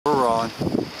on?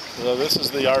 So this is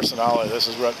the Arsenale. This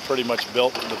is what pretty much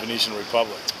built the Venetian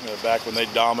Republic. Back when they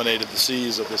dominated the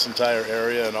seas of this entire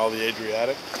area and all the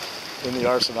Adriatic. In the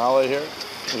Arsenale here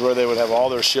is where they would have all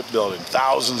their shipbuilding.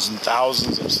 Thousands and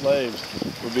thousands of slaves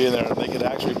would be in there, and they could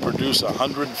actually produce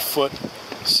 100-foot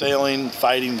sailing,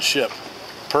 fighting ship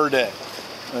per day.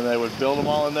 And they would build them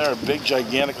all in there, a big,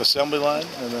 gigantic assembly line,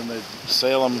 and then they'd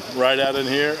sail them right out in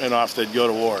here, and off they'd go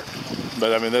to war.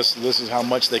 But I mean, this is how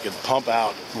much they could pump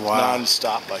out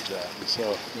non-stop like that. So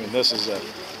I mean, this is a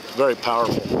very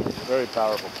powerful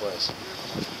place.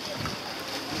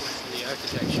 The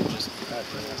architecture just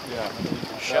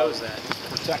shows that.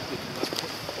 Protected.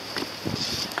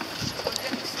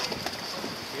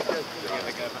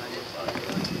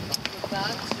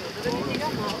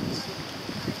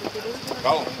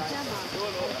 Go.